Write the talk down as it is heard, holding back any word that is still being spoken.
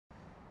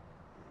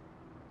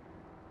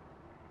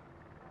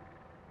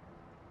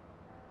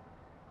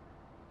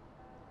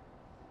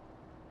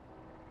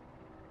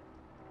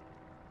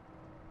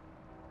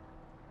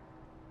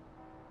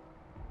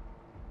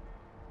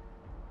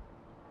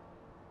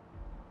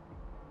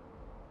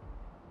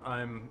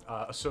I'm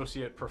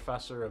Associate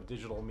Professor of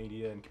Digital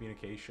Media and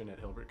Communication at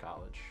Hilbert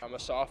College. I'm a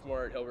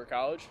sophomore at Hilbert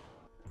College.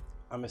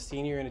 I'm a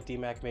senior and a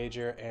DMAC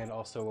major and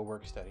also a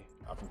work study.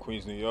 I'm from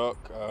Queens, New York.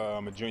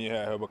 I'm a junior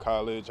here at Hilbert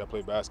College. I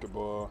play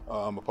basketball.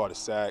 I'm a part of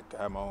SAC.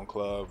 I have my own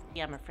club.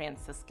 I'm a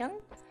Franciscan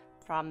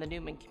from the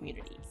Newman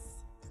communities.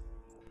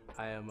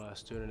 I am a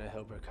student at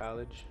Hilbert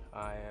College.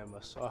 I am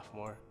a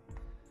sophomore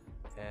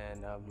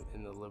and I'm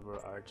in the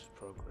liberal arts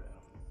program.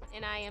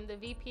 And I am the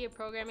VP of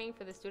Programming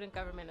for the Student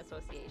Government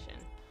Association.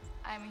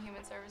 I'm a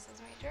Human Services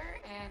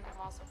major, and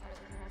I'm also part of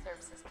the Human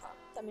Services Club.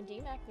 I'm a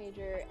DMAC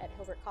major at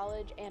Hilbert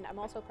College, and I'm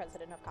also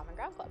president of Common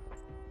Ground Club.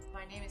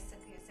 My name is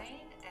Cynthia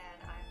Zane, and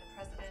I'm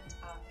the president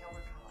of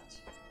Hilbert College.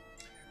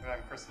 And I'm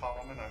Chris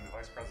Holloman. I'm the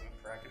vice president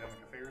for academic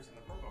affairs and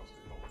the provost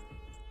at Hilbert.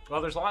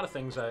 Well, there's a lot of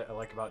things I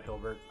like about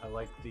Hilbert. I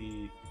like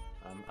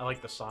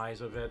the size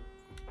of it.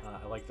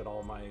 I like that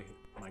all my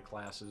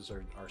classes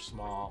are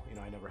small. You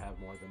know, I never have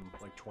more than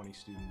like 20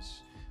 students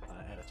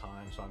at a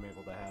time, so I'm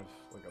able to have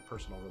like a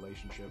personal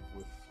relationship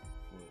with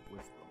you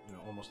know,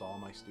 almost all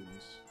my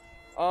students.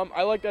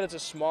 I like that it's a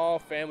small,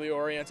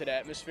 family-oriented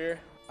atmosphere.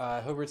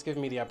 Hilbert's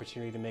given me the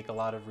opportunity to make a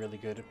lot of really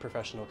good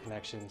professional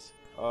connections.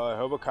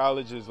 Hilbert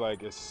College is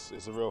like, it's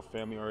a real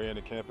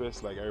family-oriented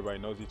campus. Like, everybody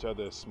knows each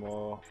other. It's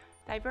small.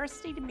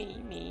 Diversity to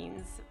me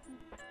means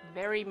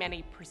very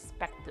many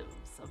perspectives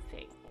of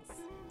things.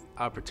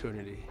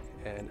 Opportunity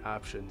and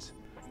options.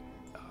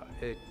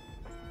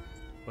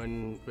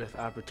 With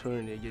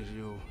opportunity, it gives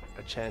you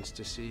a chance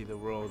to see the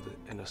world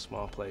in a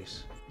small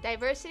place.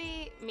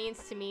 Diversity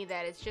means to me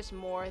that it's just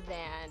more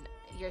than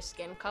your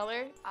skin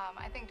color.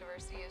 I think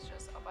diversity is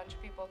just a bunch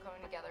of people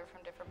coming together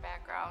from different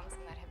backgrounds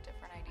and that have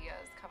different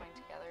ideas coming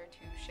together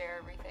to share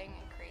everything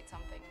and create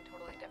something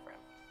totally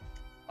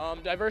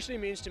different. Diversity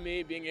means to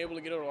me being able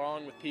to get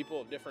along with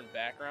people of different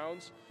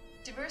backgrounds.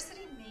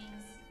 Diversity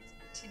means,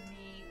 to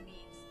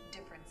me,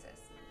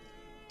 differences.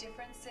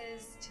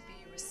 Differences to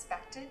be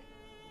respected,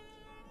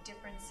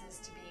 differences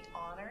to be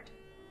honored,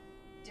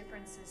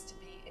 differences to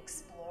be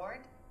explored,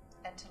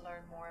 and to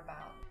learn more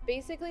about.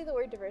 Basically, the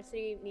word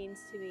diversity means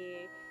to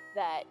me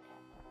that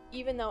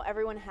even though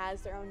everyone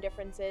has their own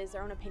differences,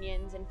 their own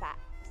opinions and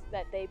facts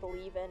that they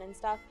believe in and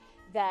stuff,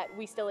 that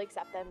we still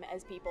accept them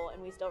as people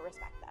and we still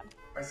respect them.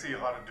 I see a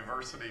lot of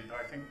diversity, but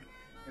I think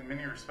in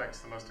many respects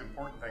the most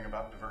important thing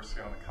about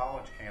diversity on the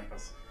college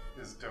campus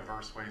is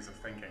diverse ways of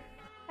thinking.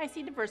 I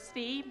see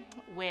diversity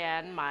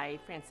when my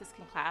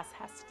Franciscan class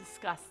has to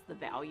discuss the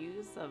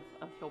values of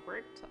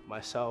Hilbert.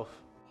 Myself,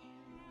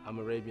 I'm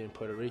Arabian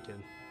Puerto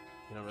Rican.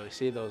 You don't really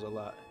see those a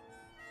lot.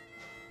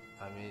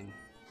 I mean,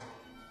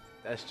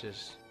 that's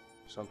just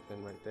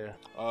something right there.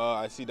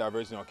 I see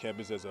diversity on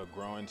campus as a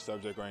growing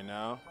subject right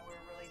now. We're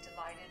really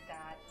delighted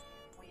that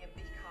we have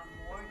become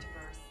more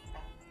diverse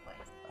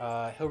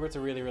ethnically. Hilbert's a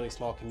really, really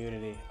small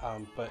community,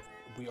 but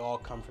we all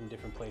come from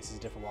different places,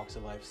 different walks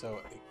of life,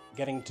 so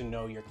getting to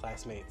know your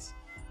classmates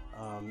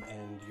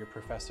and your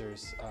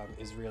professors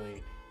is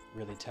really,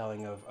 really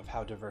telling of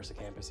how diverse a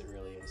campus it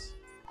really is.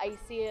 I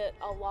see it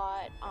a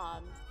lot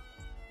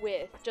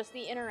with just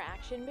the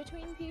interaction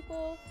between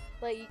people.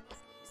 Like,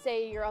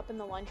 say you're up in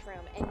the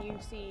lunchroom and you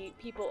see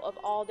people of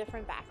all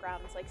different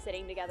backgrounds, like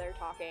sitting together,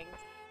 talking,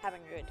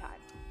 having a good time.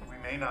 We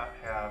may not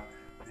have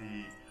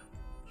the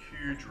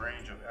huge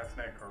range of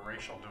ethnic or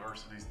racial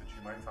diversities that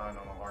you might find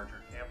on a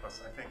larger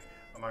campus. I think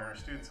among our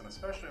students, and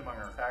especially among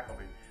our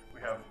faculty, we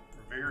have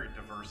very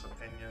diverse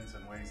opinions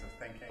and ways of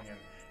thinking,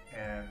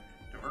 and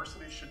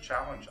diversity should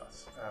challenge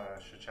us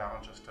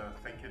to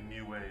think in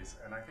new ways,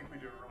 and I think we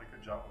do a really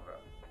good job of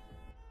that.